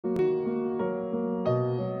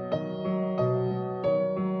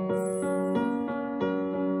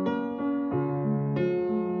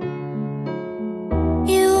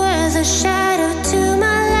a shadow to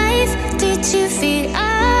my life. Did you feed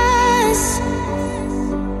us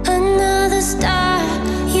another star?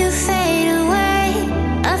 You fade away,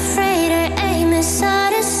 afraid our aim is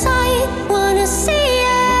out of sight. Wanna see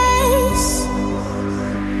us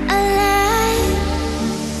alive.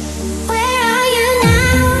 Where are you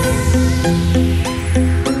now?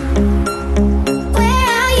 Where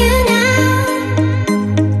are you now?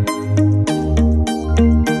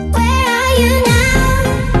 Where are you now?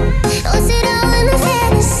 Was it all in a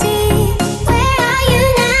fantasy? Where are you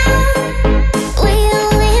now? We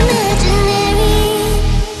only imaginary.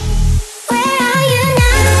 Where are you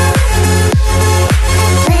now?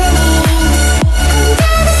 Living under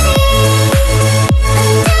the sea,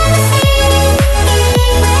 under the sea.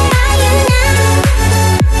 Where are you now?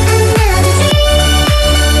 Another dream.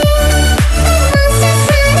 The monsters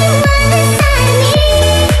running wild inside of me.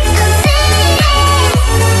 I'm fading.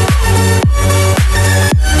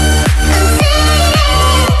 I'm fading.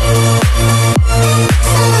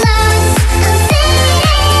 So lost. I'm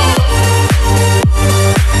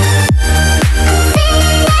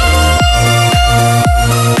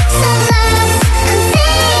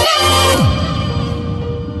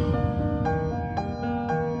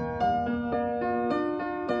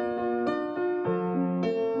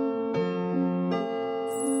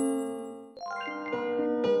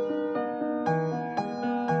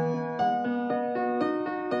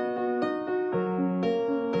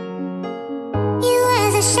You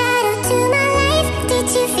as a shadow to my life. Did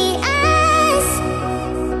you feed us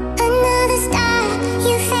another star?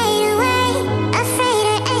 You fade away, afraid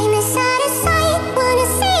our aim is out of sight. Wanna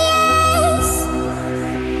see us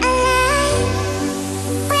alive.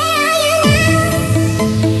 Where are you now?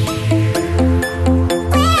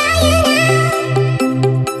 Where are you now?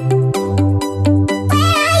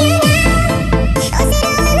 Where are you now? Was it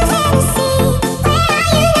all in a fantasy? Where are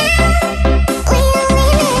you now? We only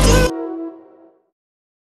imagine.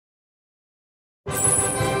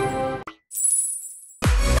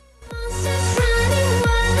 Monsters running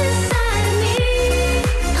wild inside of me.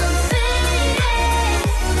 I'm fading.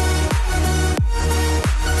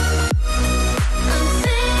 I'm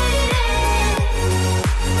fading.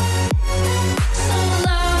 So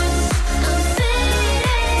lost. I'm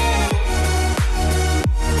fading.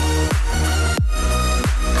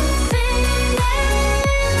 I'm fading.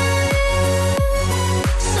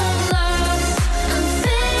 So lost. I'm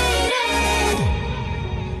fading.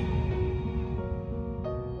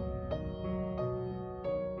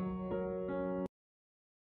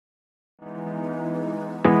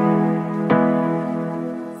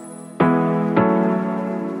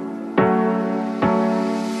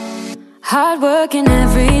 Hard working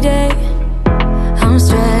every day, I'm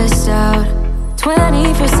stressed out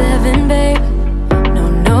 24/7, babe.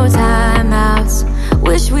 No timeouts.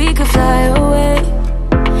 Wish we could fly away.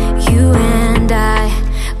 You and I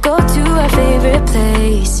go to our favorite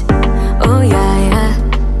place. Oh yeah, yeah.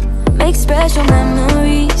 Make special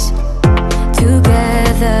memories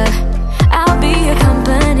together. I'll be your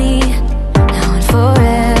company now and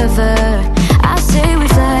forever. I say we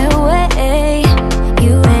fly away.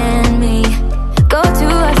 You and me go to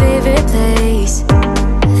our favorite place.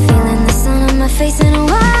 Feeling the sun on my face in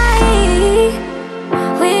Hawaii.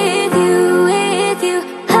 With you,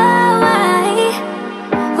 Hawaii.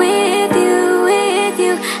 With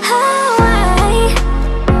you, Hawaii.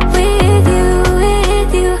 With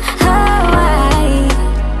you, Hawaii.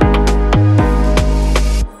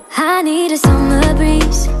 I need a summer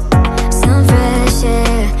breeze, some fresh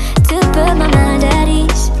air to put my mind at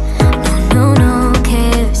ease. No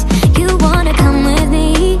cares. You wanna come with me?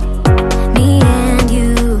 Me and you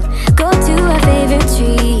go to our favorite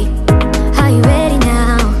tree. Are you ready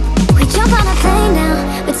now? We jump on a plane now.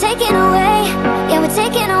 We're taking away. Yeah, we're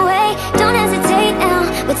taking away. Don't hesitate now.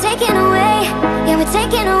 We're taking away. Yeah, we're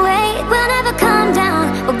taking away. We'll never come down.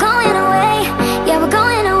 We're going away. Yeah, we're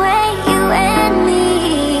going away. You and me.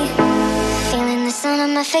 Feeling the sun on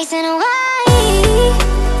my face in Hawaii.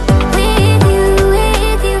 With you,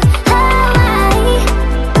 Hawaii.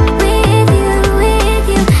 With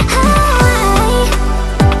you, Hawaii.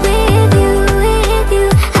 With you,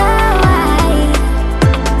 Hawaii.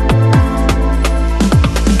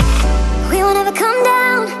 We won't ever come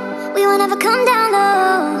down. We won't ever come down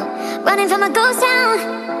low. Running from a ghost town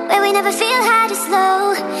where we never feel high, just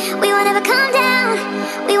low. We won't ever come down.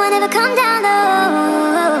 We won't ever come down low.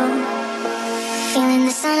 Feeling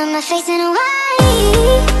the sun on my face in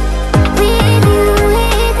Hawaii.